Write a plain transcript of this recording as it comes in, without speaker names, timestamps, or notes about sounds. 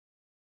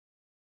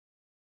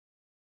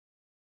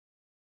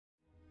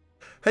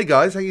Hey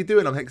guys, how you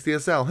doing? I'm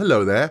HexDSL.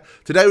 Hello there.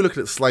 Today we're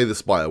looking at Slay the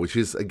Spire, which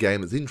is a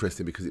game that's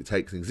interesting because it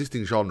takes an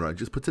existing genre and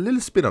just puts a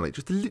little spin on it,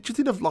 just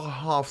enough like a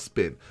half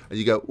spin, and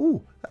you go,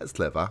 ooh, that's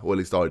clever. Or at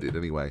least I did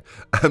anyway.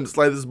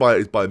 Slay the Spire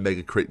is by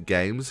Mega Crit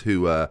Games,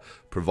 who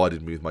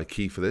provided me with my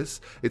key for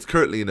this. It's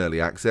currently in early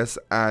access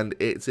and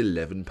it's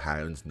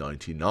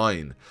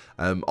 £11.99.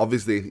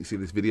 Obviously, if you see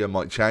this video, it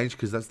might change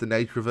because that's the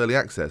nature of early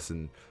access,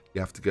 and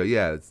you have to go,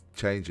 yeah, it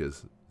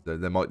changes. You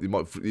might be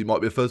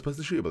a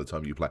first-person shooter by the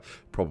time you play.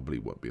 Probably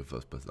won't be a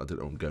first-person. I don't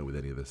know where I'm going with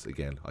any of this.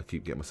 Again, I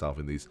keep getting myself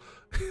in these,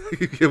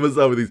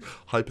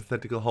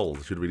 hypothetical holes.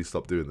 I should really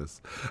stop doing this.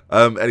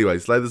 Anyway,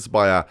 Slay the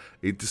Spire.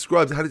 It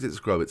describes. How does it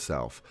describe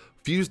itself?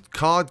 Fused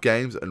card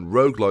games and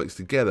roguelikes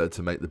together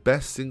to make the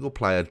best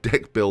single-player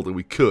deck builder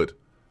we could.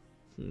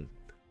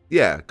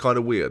 Yeah, kind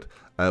of weird.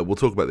 We'll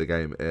talk about the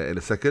game in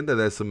a second, and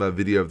there's some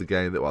video of the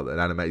game, an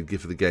animated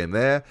GIF of the game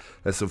there.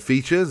 There's some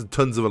features,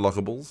 tons of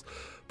unlockables.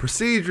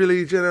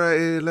 Procedurally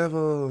generated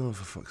level,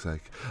 for fuck's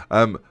sake.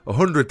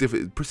 100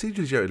 different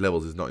procedurally generated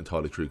levels is not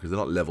entirely true because they're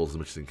not levels as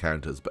much as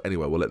encounters. But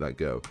anyway, we'll let that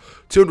go.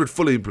 200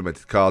 fully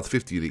implemented cards,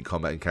 50 unique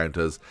combat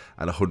encounters,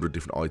 and 100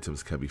 different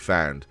items can be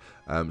found.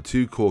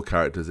 2 core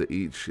characters that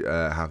each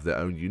have their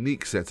own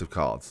unique set of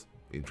cards.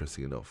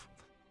 Interesting enough.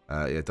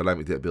 Yeah,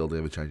 dynamic deck building,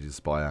 ever changing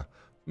Spire.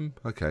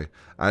 Okay,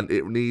 and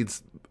it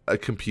needs a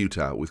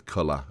computer with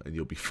color, and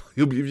you'll be if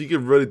you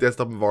can run a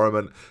desktop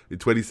environment in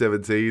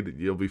 2017,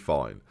 you'll be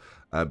fine.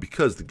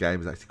 Because the game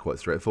is actually quite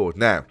straightforward.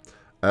 Now,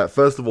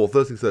 first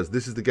things first,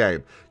 this is the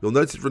game. You'll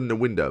notice it's running a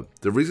window.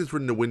 The reason it's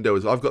running a window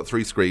is I've got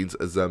 3 screens,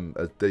 there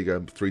you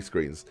go, 3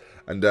 screens.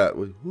 And,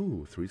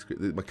 3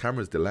 screens, my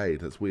camera's delayed,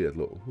 that's weird,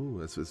 look,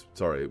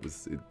 sorry,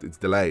 it's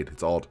delayed,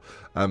 it's odd.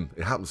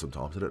 It happens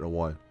sometimes, I don't know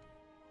why.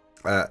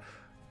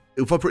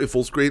 If I put it in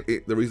full screen,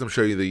 the reason I'm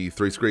showing you the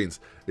 3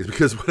 screens is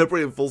because when I put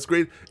it in full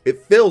screen,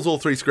 it fills all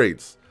 3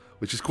 screens,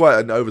 which is quite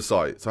an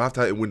oversight, so I have to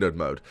have it in windowed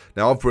mode.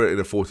 Now, I've put it in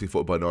a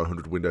 1440 by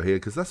 900 window here,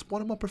 because that's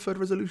one of my preferred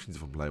resolutions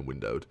if I'm playing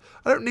windowed.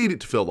 I don't need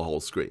it to fill the whole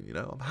screen, you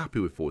know? I'm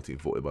happy with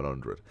 1440 by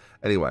 900.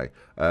 Anyway,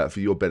 for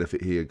your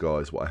benefit here,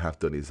 guys, what I have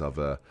done is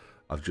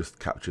I've just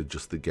captured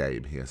just the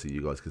game here, so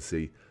you guys can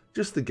see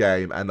just the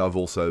game, and I've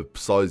also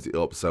sized it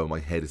up so my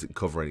head doesn't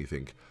cover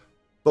anything.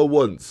 For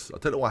once, I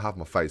don't know why I have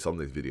my face on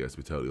these videos, to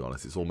be totally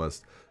honest. It's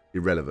almost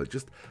irrelevant.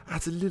 Just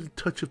adds a little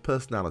touch of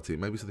personality.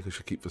 Maybe something I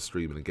should keep for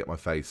streaming and get my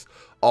face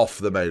off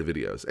the main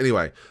videos.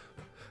 Anyway,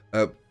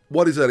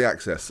 what is early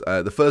access?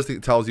 The first thing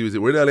it tells you is that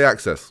we're in early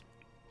access.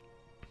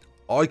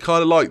 I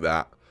kind of like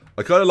that.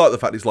 I kind of like the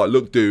fact it's like,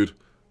 look, dude,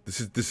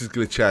 this is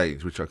going to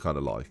change, which I kind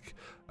of like.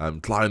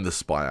 Climb the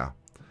Spire.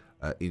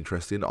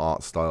 Interesting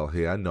art style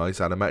here.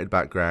 Nice animated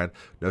background.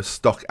 No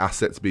stock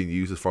assets being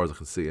used as far as I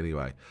can see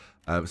anyway.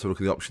 So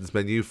look at the options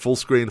menu. Full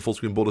screen and full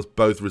screen borders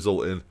both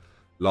result in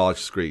large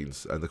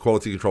screens, and the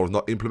quality control is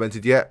not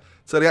implemented yet.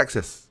 It's early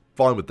access.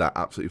 Fine with that.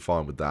 Absolutely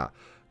fine with that.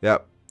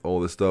 Yep,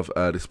 all this stuff.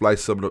 Display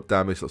summing up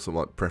damage. That's some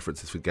like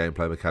preferences for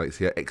gameplay mechanics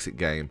here. Exit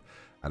game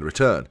and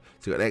return.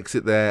 So you've got an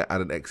exit there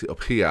and an exit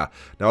up here.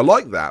 Now I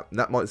like that. And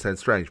that might sound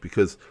strange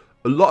because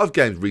a lot of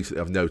games recently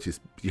I've noticed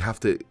you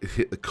have to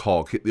hit the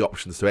cog, hit the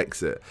options to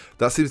exit.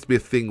 That seems to be a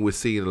thing we're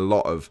seeing in a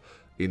lot of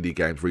indie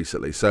games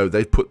recently. So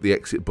they've put the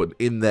exit button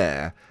in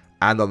there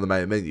and on the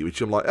main menu, which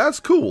I'm like,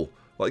 that's cool.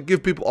 Like,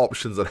 give people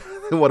options on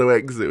how they want to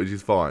exit, which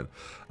is fine.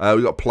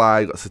 We've got play,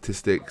 we've got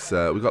statistics,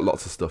 we've got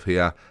lots of stuff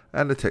here,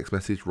 and a text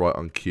message right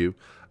on cue.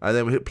 And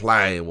then we hit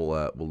play, and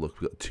we'll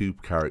look. We've got 2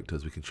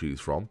 characters we can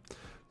choose from.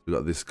 We've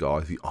got this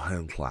guy, the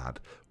Ironclad,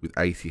 with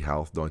 80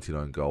 health,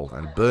 99 gold,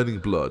 and Burning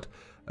Blood.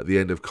 At the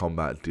end of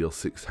combat, deal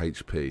 6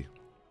 HP.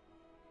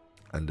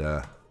 And,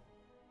 there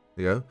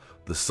you go.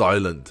 The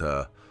Silent,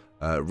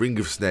 Ring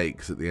of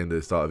Snakes at the end of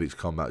the start of each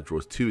combat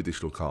draws 2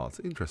 additional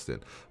cards. Interesting.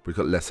 But we've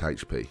got less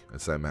HP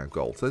and same amount of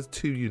gold. So there's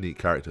 2 unique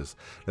characters.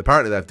 And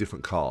apparently they have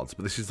different cards,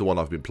 but this is the one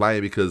I've been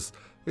playing because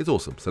it's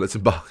awesome. So let's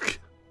embark.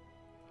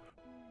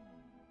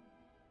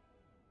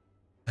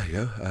 There you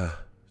go.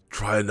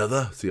 Try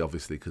another. See,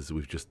 obviously, because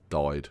we've just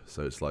died.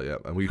 So it's like, yeah.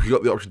 And we've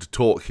got the option to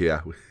talk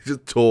here. We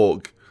just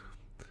talk.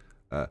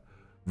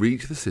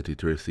 Reach the city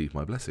to receive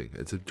my blessing.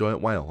 It's a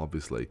giant whale,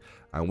 obviously.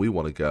 And we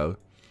want to go.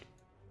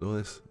 Look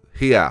at this.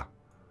 Here,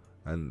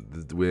 and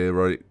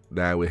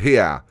we're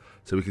here,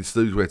 so we can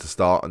choose where to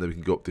start, and then we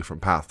can go up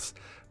different paths.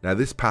 Now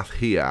this path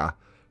here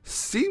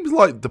seems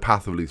like the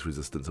path of least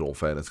resistance in all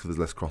fairness, because there's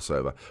less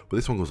crossover, but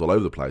this one goes all over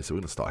the place, so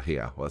we're going to start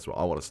here. Well, that's what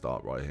I want to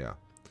start, right here.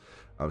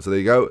 So there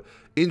you go.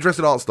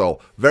 Interesting art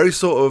style, very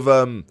sort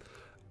of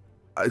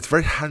it's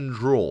very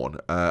hand-drawn,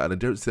 and I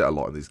don't see that a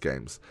lot in these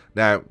games.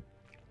 Now,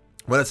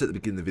 when I said at the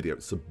beginning of the video,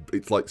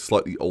 it's like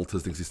slightly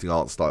alters the existing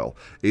art style.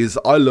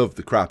 I love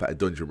the crap out of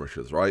Dungeon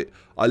Rushers, right?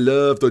 I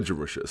love Dungeon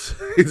Rushers.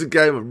 It's a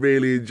game I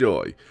really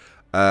enjoy.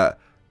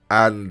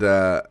 And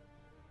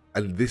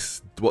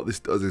this, what this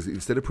does is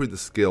instead of putting the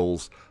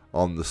skills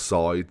on the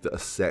side that are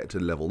set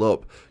and leveled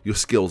up, your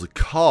skills are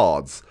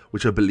cards,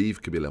 which I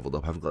believe can be leveled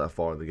up. I haven't got that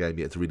far in the game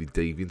yet to really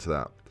dive into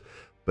that.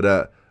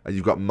 But and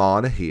you've got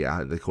mana here,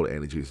 and they call it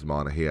energy use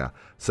mana here.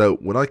 So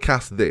when I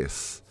cast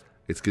this,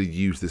 it's going to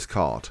use this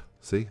card.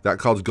 See, that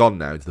card's gone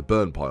now into the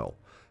burn pile.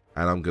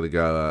 And I'm going to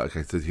go,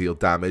 okay, to heal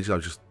damage. I'll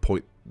just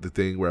point the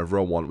thing wherever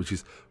I want, which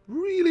is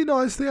really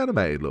nicely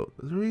animated, look.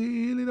 It's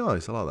really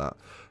nice, I like that.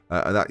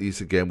 And that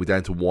use, again, we're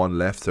down to 1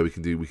 left, so we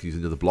can use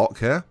another block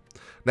here.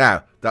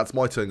 Now, that's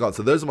my turn gone.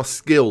 So those are my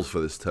skills for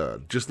this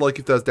turn. Just like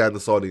if there's down the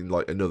side in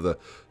like another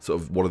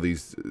sort of one of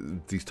these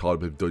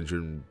type of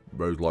dungeon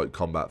roguelike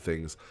combat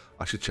things,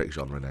 I should check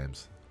genre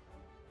names.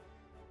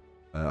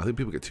 I think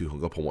people get too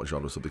hung up on what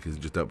genre something because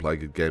they just don't play a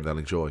good game they'll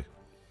enjoy.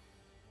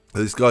 So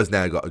this guy's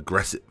now got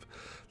aggressive.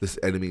 This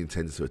enemy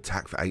intends to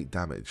attack for 8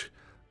 damage.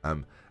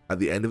 At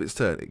the end of its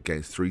turn, it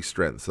gains 3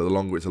 strength. So the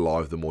longer it's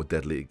alive, the more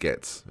deadly it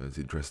gets. It's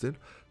interesting.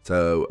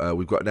 So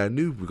we've got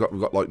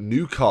like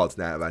new cards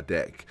now in our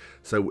deck.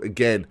 So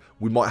again,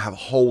 we might have a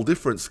whole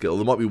different skill.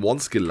 There might be one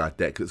skill in our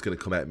deck that's going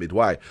to come out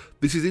midway.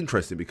 This is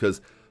interesting because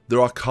there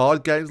are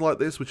card games like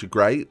this which are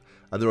great,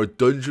 and there are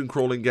dungeon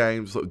crawling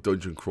games, like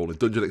dungeon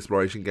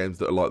exploration games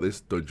that are like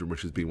this. Dungeon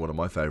Rush has been one of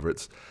my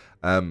favourites.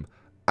 And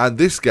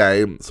this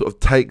game sort of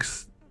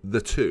takes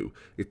the two.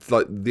 It's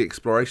like the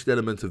exploration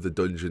element of the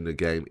dungeon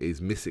game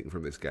is missing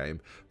from this game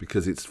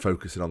because it's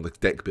focusing on the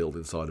deck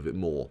building side of it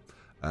more.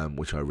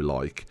 Which I really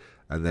like,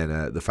 and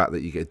then the fact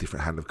that you get a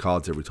different hand of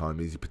cards every time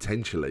means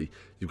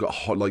you've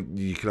got like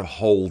you can have a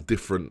whole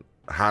different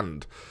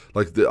hand.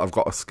 Like I've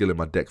got a skill in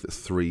my deck that's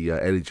 3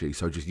 energy,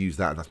 so I just use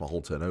that, and that's my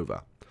whole turn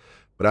over.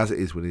 But as it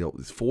is,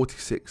 it's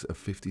 46 of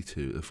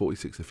 52,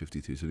 46 of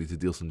 52, so we need to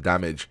deal some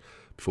damage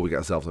before we get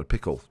ourselves in a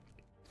pickle.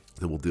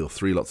 Then we'll deal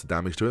 3 lots of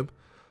damage to him,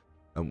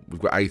 and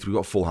we've got 8. We've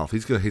got full health.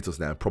 He's going to hit us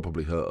now, and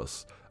probably hurt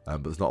us,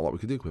 but there's not a lot we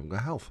can do because we haven't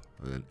got health.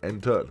 And then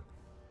end turn,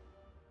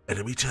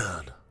 enemy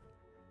turn.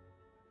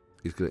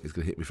 He's gonna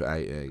hit me for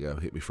 8. There you go,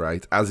 hit me for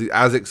 8.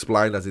 As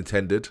explained, as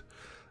intended.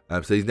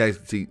 So he's now,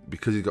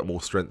 because he's got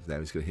more strength now,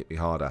 he's gonna hit me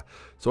harder.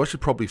 So I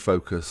should probably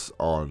focus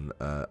on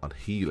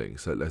healing.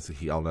 So let's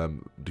heal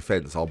on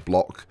defense. I'll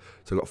block.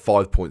 So I've got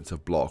 5 points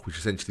of block, which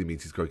essentially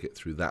means he's got to get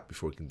through that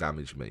before he can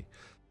damage me.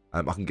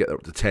 I can get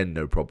up to 10,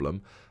 no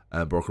problem.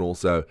 But I can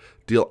also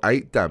deal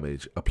 8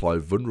 damage, apply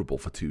vulnerable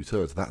for 2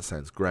 turns. That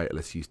sounds great.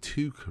 Let's use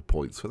 2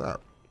 points for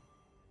that.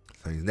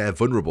 So he's now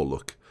vulnerable.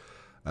 Look.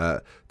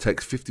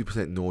 Takes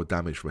 50% more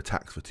damage from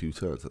attacks for 2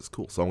 turns. That's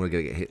cool. So I'm gonna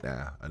get hit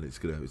now, and it's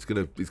gonna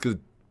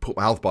put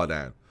my health bar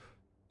down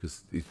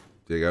because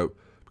there you go,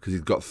 because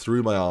he's got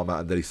through my armor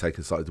and then he's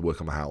started to work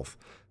on my health.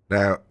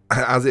 Now,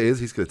 as it is,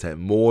 he's gonna take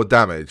more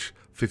damage,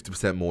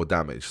 50% more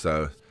damage.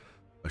 So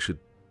I should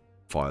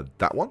fire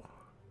that one.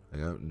 There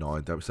you go,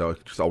 9 damage. So I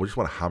just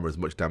want to hammer as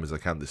much damage as I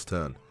can this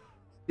turn.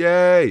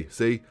 Yay!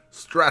 See,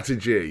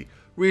 strategy.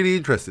 Really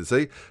interesting,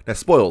 see? Now,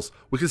 spoils.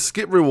 We can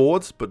skip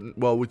rewards, but,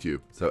 well, with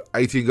you. So,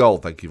 18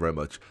 gold, thank you very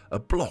much. A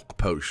block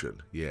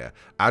potion, yeah.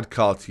 Add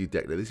card to your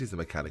deck. Now, this is the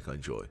mechanic I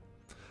enjoy.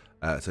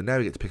 So now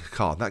we get to pick a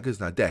card, and that goes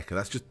in our deck, and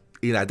that's just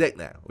in our deck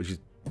now, which is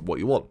what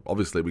you want.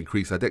 Obviously, we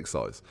increase our deck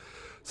size.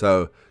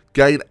 So,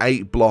 gain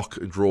 8 block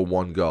and draw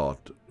 1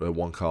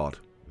 card.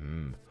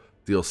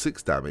 Deals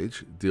 6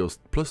 damage, deals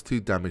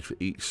 +2 damage for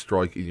each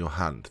strike in your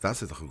hand. That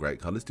sounds like a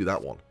great card. Let's do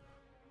that one.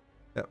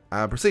 Yep,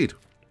 and proceed.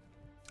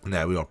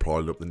 Now we are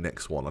piling up the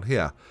next one on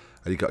here.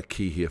 And you've got a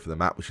key here for the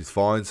map, which is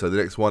fine. So the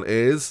next one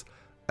is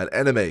an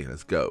enemy.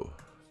 Let's go.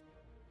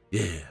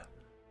 Yeah.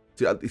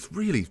 See, it's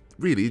really,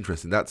 really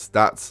interesting.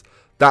 That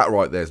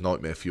right there is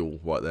nightmare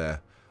fuel right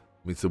there.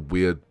 I mean, it's a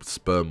weird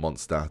sperm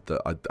monster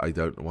that I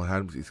don't know what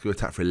happens. It's going to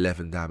attack for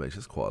 11 damage.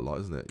 That's quite a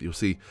lot, isn't it? You'll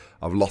see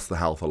I've lost the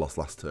health I lost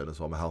last turn as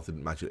well. My health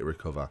didn't magically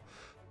recover.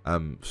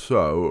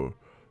 So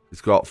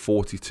it's got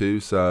 42.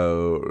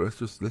 So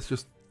let's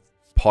just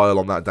pile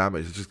on that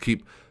damage. Let's just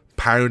keep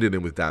pounding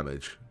him with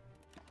damage.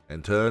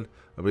 End turn.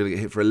 I'm going to get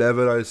hit for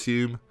 11, I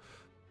assume.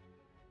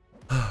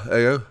 There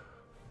you go.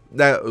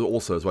 Now,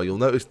 also as well, you'll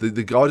notice the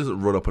guy doesn't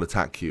run up and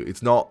attack you.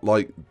 It's not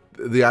like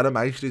the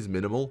animation is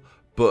minimal,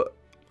 but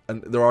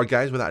and there are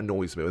games where that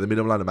annoys me. With the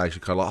minimal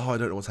animation, kind of like, oh, I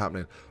don't know what's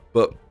happening,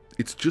 but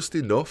it's just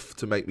enough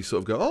to make me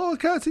sort of go, oh,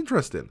 okay, it's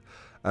interesting.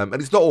 And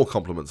it's not all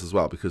compliments as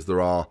well, because there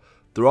are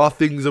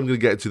things I'm going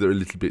to get into that are a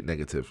little bit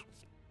negative.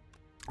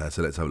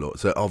 So let's have a look.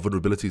 So our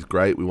vulnerability is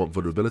great. We want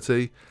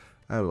vulnerability.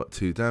 And we've got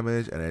 2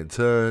 damage, and then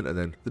turn, and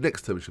then the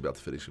next turn we should be able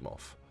to finish him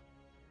off.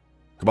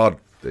 Come on.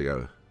 There you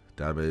go.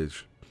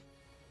 Damage.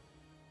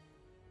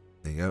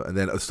 There you go. And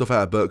then stuff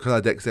out of burn. Because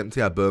our deck's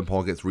empty, our burn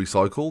pile gets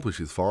recycled,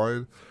 which is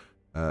fine.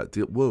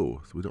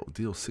 Whoa. So we don't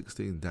deal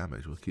 16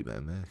 damage. We'll keep that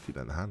in there. Keep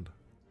that in the hand.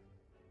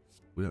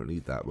 We don't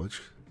need that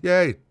much.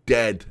 Yay.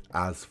 Dead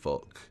as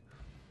fuck.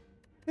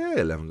 Yeah,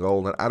 11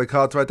 gold. And add a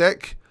card to our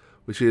deck,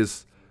 which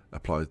is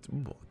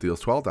deals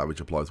 12 damage,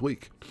 applies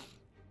weak.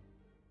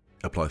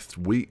 Apply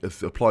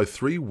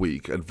 3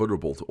 weak and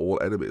vulnerable to all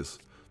enemies.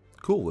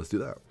 Cool, let's do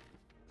that.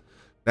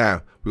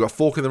 Now, we've got a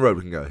fork in the road.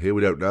 We can go here,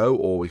 we don't know,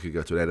 or we could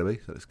go to an enemy.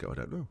 So let's go, I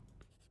don't know.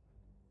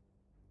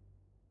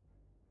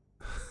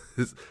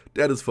 It's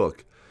dead as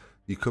fuck.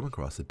 You come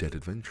across a dead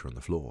adventurer on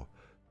the floor.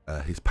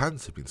 His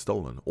pants have been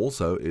stolen.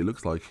 Also, it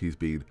looks like he's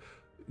been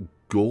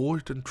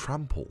Gorged and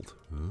trampled.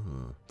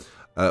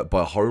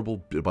 By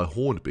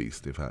horned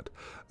beast, in fact.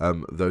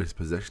 Though his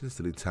possession is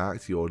still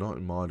intact, you're not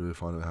in mind of it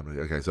finding happening.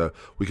 Okay, so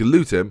we can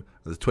loot him,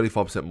 and the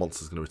 25%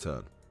 monster's going to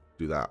return.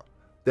 Do that.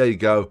 There you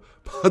go.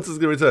 Monster's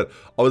going to return.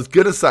 I was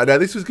going to say, now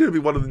this was going to be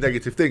one of the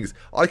negative things.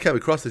 I came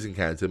across this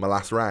encounter in my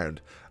last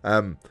round.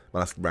 My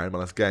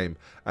last game.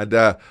 And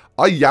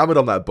I yammered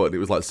on that button. It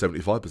was like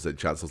 75%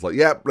 chance. I was like,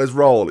 yep, let's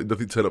roll. And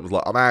nothing turned up. I was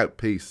like, I'm out.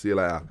 Peace. See you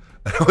later.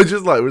 And I was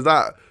just like, was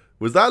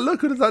that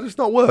luck or does that just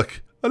not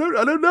work? I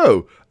don't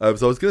know.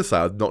 So I was going to say,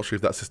 I'm not sure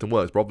if that system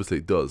works, but obviously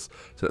it does.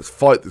 So let's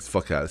fight this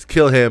fucker out. Let's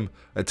kill him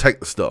and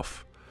take the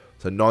stuff.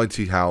 So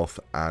 90 health,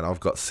 and I've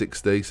got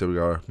 60. So we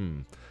go,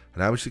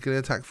 And how much is he going to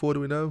attack for,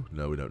 do we know?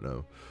 No, we don't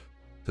know.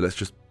 So let's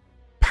just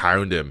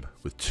pound him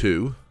with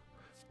 2. And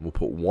we'll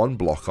put 1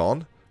 block on,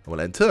 and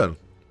we'll end turn.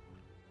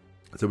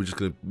 So we're just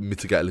going to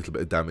mitigate a little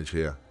bit of damage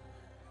here.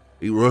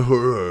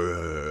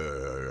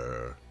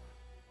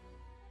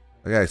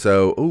 Okay,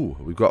 so,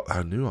 we've got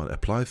a new one.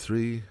 Apply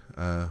 3.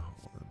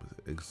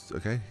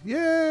 Okay,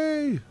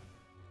 yay!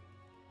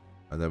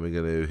 And then we're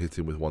going to hit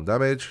him with 1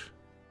 damage.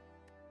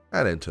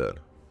 And end turn.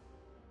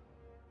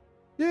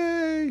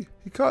 Yay!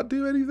 He can't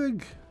do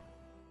anything.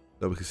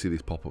 Now we can see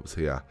these pop-ups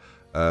here.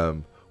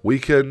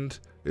 Weakened,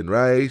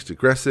 enraged,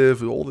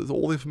 aggressive. All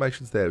the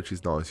information's there, which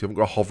is nice. You haven't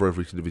got to hover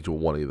over each individual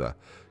one either,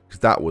 because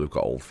that would have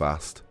got old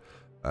fast.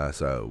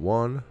 So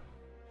 1,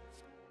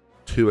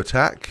 2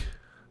 attack,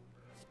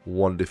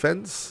 1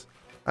 defense,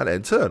 and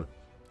end turn.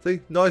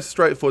 See, nice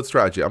straightforward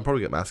strategy. I'm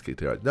probably getting mass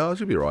kicked here. No, I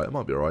should be right. I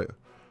might be right,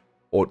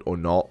 or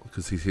not,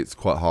 because he hits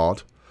quite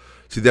hard.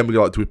 See, then we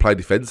go like, do we play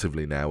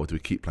defensively now, or do we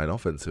keep playing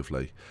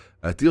offensively?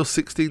 Deal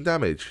 16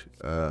 damage.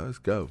 Let's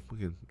go. We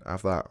can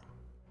have that.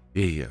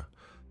 Yeah.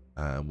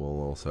 And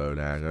we'll also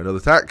now go another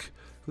attack.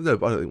 No, I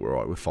don't think we're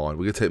right. We're fine.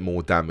 We're going to take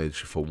more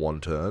damage for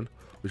 1 turn,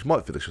 which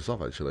might finish us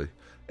off, actually.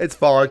 It's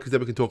fine, because then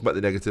we can talk about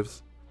the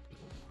negatives.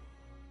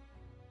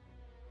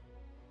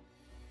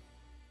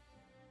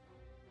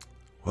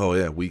 Oh,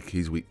 yeah, weak.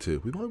 He's weak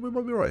too. We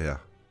might be right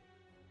here.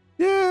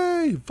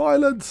 Yay!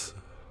 Violence!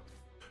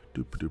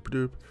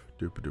 Doop-a-doop-a-doop.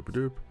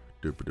 Doop-a-doop-a-doop.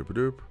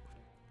 Doop-a-doop-a-doop.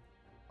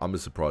 I'm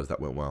just surprised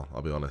that went well.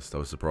 I'll be honest. I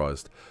was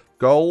surprised.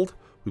 Gold.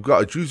 We've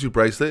got a Juzu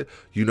bracelet.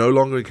 You no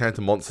longer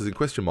encounter monsters in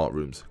question mark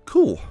rooms.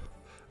 Cool.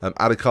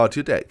 Add a card to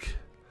your deck.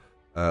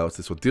 What's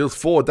this one? Deals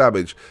 4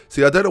 damage.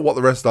 See, I don't know what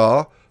the rest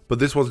are, but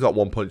this one's got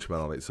 1 punch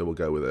man on it, so we'll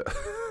go with it.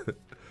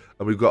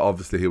 And we've got,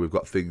 obviously here, we've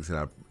got things in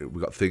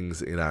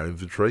our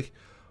inventory,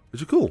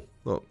 which are cool.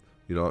 Look,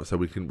 you know, so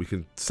we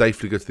can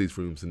safely go to these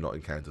rooms and not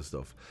encounter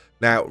stuff.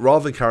 Now,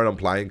 rather than carrying on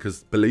playing,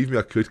 because believe me,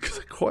 I could, because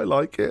I quite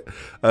like it.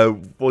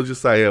 We'll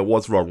just say,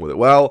 what's wrong with it?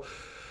 Well,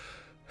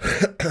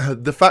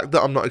 the fact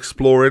that I'm not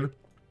exploring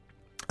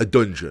a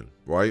dungeon,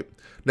 right?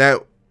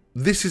 Now,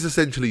 this is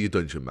essentially your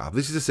dungeon map.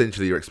 This is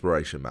essentially your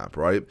exploration map,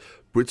 right?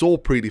 But it's all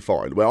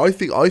predefined. Where I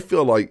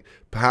feel like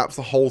perhaps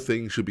the whole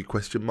thing should be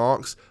question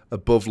marks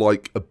above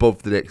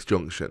the next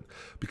junction,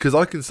 because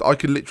I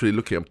can literally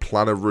look at it and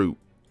plan a route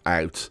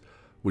out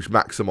which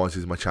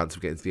maximizes my chance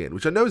of getting to the end,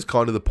 which I know is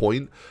kind of the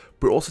point,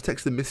 but it also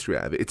takes the mystery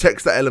out of it. It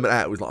takes that element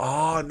out. It's like,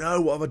 oh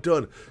no, what have I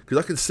done? Because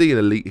I can see an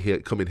elite here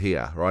coming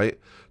here, right?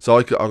 So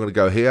I'm going to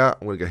go here,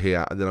 I'm going to go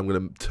here, and then I'm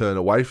going to turn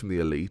away from the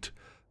elite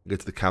and go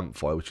to the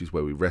campfire, which is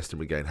where we rest and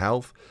regain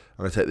health.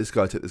 I'm going to take this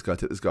guy, take this guy,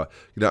 take this guy,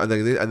 you know, and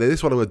then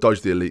this one I'm going to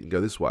dodge the elite and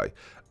go this way.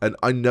 And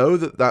I know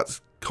that that's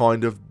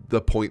kind of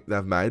the point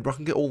they've made, but I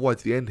can get all the way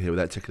to the end here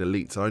without taking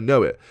elites, and I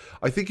know it.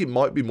 I think it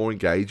might be more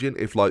engaging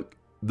if, like,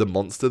 the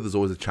monster, there's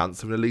always a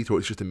chance of an elite, or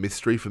it's just a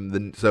mystery from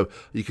the, so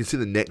you can see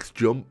the next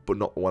jump but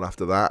not the one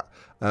after that,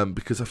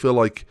 because I feel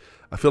like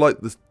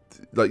this,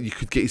 like, you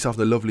could get yourself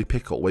in a lovely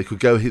pickle where you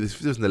could go here. If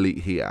there's an elite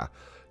here,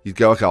 you'd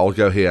go, okay, I'll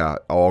go here,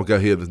 or I'll go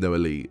here, there's no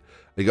elite,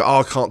 and you go, oh,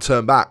 I can't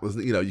turn back.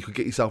 You know, you could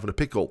get yourself in a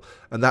pickle,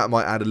 and that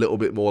might add a little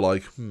bit more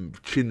like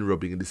chin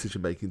rubbing and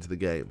decision making to the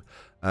game.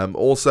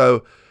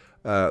 Also,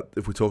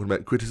 if we're talking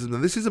about criticism,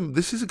 and this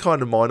is a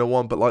kind of minor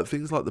one, but like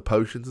things like the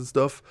potions and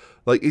stuff,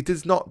 like it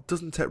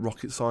doesn't take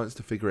rocket science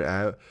to figure it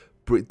out,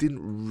 but it didn't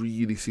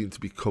really seem to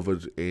be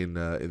covered in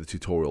the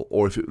tutorial,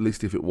 or at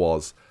least if it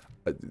was,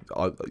 I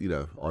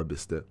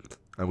missed it.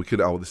 And we could,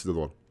 this is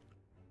another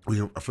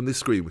one. From this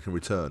screen we can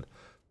return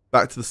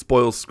back to the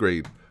spoils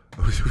screen.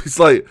 It's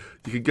like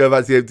you can go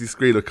back to the empty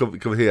screen or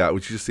come here,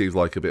 which just seems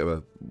like a bit of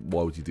a,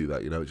 why would you do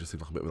that? You know, it just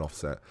seems like a bit of an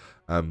offset.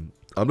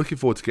 I'm looking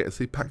forward to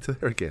getting back to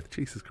there again.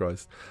 Jesus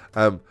Christ.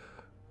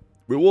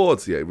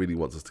 Rewards. Yeah, it really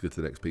wants us to go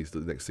to the next piece,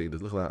 the next scene.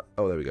 Look at that.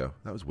 Oh, there we go.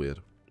 That was weird.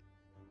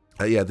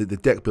 Yeah, the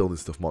deck building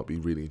stuff might be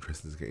really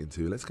interesting to get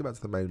into. Let's go back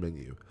to the main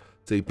menu.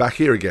 See, back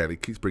here again.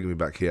 It keeps bringing me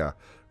back here.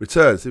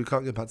 Return. See, we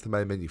can't get back to the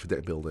main menu for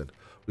deck building.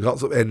 We can't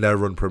sort of end our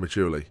run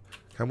prematurely.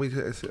 Can we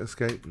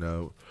escape?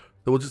 No.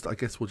 So I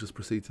guess we'll just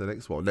proceed to the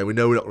next one. Now, we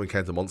know we're not going to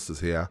encounter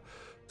monsters here.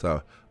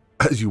 So,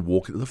 as you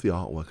walk, I love the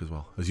artwork as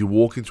well. As you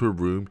walk into a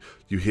room,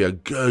 you hear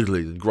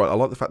gurgling and grunt. I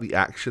like the fact the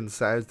action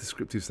sounds,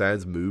 descriptive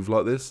sounds move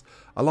like this.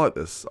 I like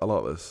this.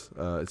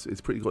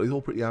 It's pretty good. It's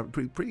all pretty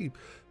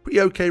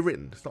okay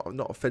written. It's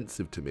not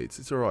offensive to me.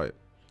 It's all right.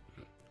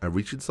 and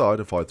reach inside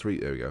and find 3.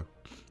 There we go.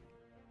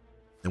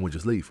 And we'll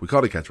just leave. We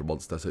can't catch a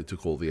monster, so it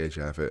took all the edge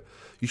out of it.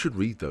 You should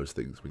read those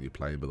things when you're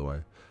playing, by the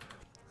way.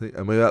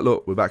 And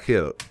look, we're back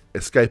here. Look.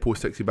 Escape always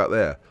takes you back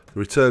there. The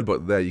return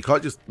button there. You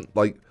can't just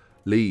like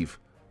leave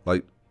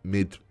like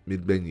mid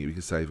menu. You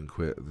can save and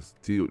quit.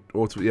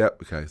 Yeah,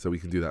 okay, so we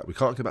can do that. We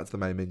can't get back to the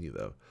main menu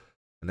though.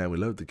 And now we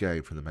load the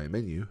game from the main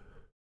menu.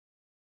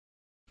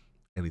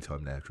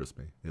 Anytime now, trust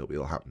me,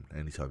 it'll happen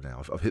anytime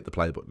now. I've hit the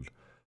play button.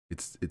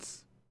 It's.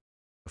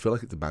 I feel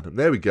like it's abandoned.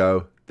 There we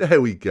go.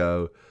 There we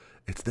go.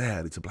 It's there.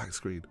 And it's a black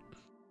screen.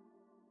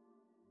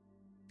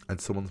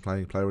 And someone's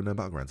playing PlayerUnknown's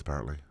Battlegrounds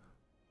apparently.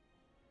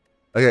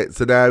 Okay,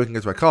 so now we can go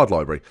to my card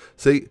library.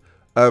 See,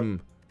 I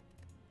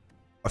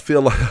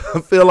feel like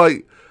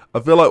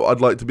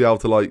I'd like to be able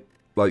to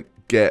like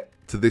get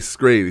to this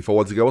screen if I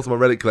want to go. What's my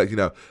relic collection? You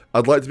know,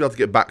 I'd like to be able to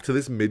get back to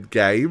this mid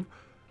game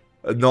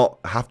and not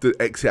have to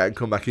exit out and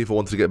come back in if I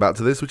wanted to get back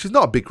to this, which is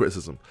not a big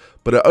criticism.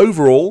 But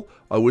overall,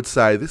 I would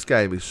say this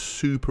game is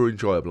super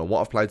enjoyable. And what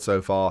I've played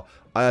so far,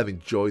 I have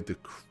enjoyed the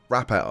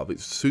crap out of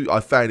it. I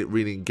found it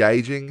really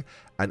engaging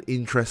and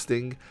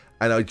interesting.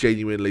 And I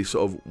genuinely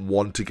sort of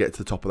want to get to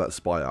the top of that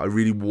spire. I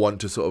really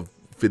want to sort of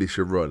finish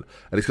a run.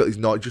 And it's got these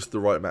not just the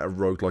right amount of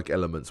roguelike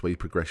elements where your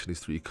progression is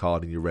through your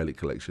card and your relic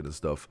collection and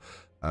stuff.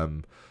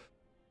 And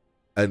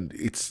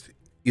it's,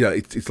 you know,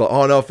 it's like,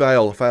 oh no, I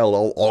failed.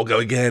 I'll go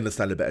again and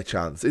stand a better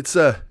chance. It's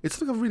something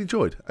I've really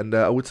enjoyed. And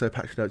I would say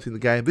patch notes in the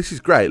game. This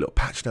is great. Look,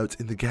 patch notes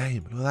in the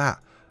game. Look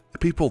at that.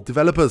 People,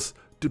 developers,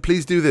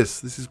 please do this.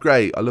 This is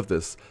great. I love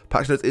this.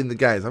 Patch notes in the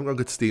games. I'm going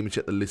to go to Steam and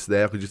check the list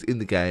there. I can just in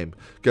the game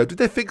go, did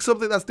they fix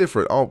something that's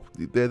different? Oh,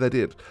 there they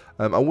did.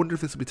 I wonder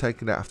if this will be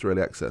taken out after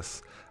early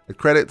access. The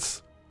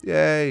credits,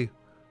 yay.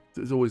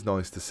 It's always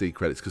nice to see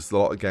credits because a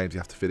lot of games you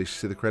have to finish to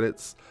see the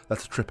credits.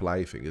 That's a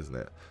AAA thing, isn't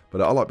it?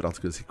 But I like being able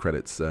to go see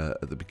credits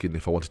at the beginning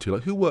if I wanted to.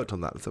 Like, who worked on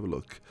that? Let's have a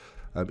look.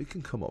 It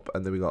can come up.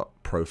 And then we got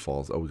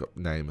profiles. Oh, we got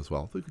name as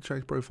well. I thought we could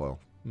change profile.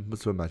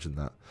 Must have imagined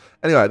that.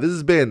 Anyway, this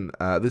has been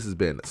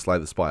Slay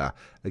the Spire,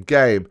 a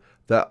game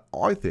that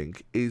I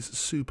think is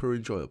super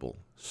enjoyable.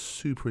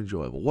 Super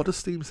enjoyable. What does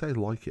Steam say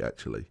like it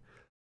actually?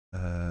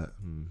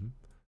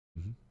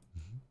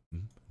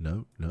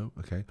 No,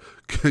 okay.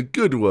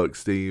 Good work,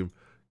 Steam.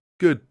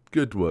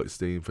 Good work,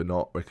 Steam, for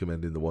not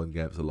recommending the one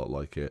game that's a lot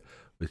like it,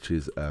 which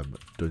is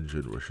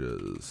Dungeon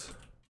Rushers.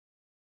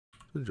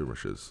 Dungeon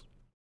Rushers.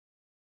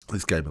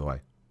 This game, by the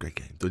way, great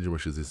game. Dungeon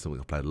Rushers is something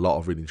I've played a lot.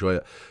 I've really enjoyed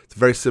it. It's a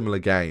very similar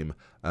game,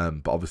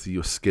 but obviously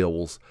your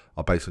skills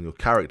are based on your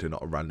character,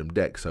 not a random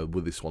deck. So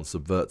with this one,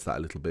 subverts that a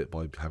little bit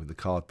by having the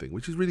card thing,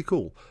 which is really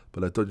cool.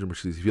 But Dungeon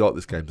Rushers, if you like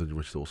this game, Dungeon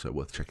Rushers is also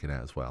worth checking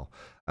out as well.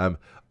 I'm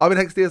in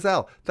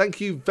HexDSL. Thank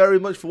you very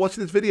much for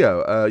watching this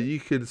video. You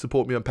can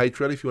support me on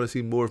Patreon if you want to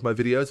see more of my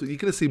videos. You're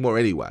going to see more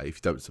anyway if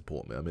you don't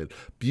support me. I mean,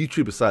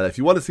 YouTubers say that if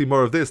you want to see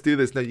more of this, do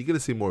this. No, you're going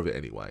to see more of it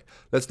anyway.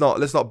 Let's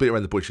not beat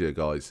around the bush here,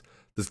 guys.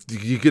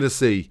 You're going to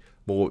see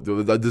more.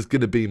 There's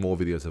going to be more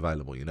videos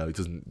available. You know, it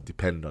doesn't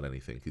depend on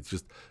anything. It's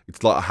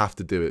like I have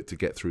to do it to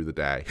get through the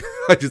day.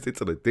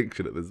 It's an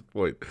addiction at this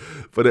point.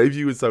 But if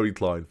you were so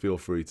inclined, feel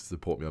free to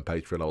support me on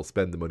Patreon. I'll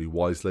spend the money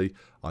wisely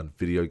on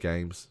video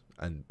games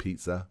and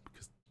pizza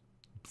because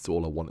it's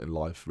all I want in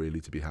life, really,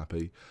 to be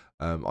happy.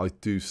 I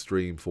do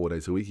stream 4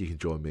 days a week. You can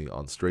join me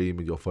on stream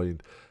and you'll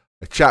find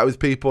a chat with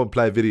people and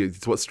play a video.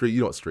 It's what you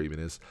know what streaming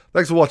is.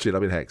 Thanks for watching.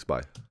 I've been Hex.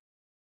 Bye.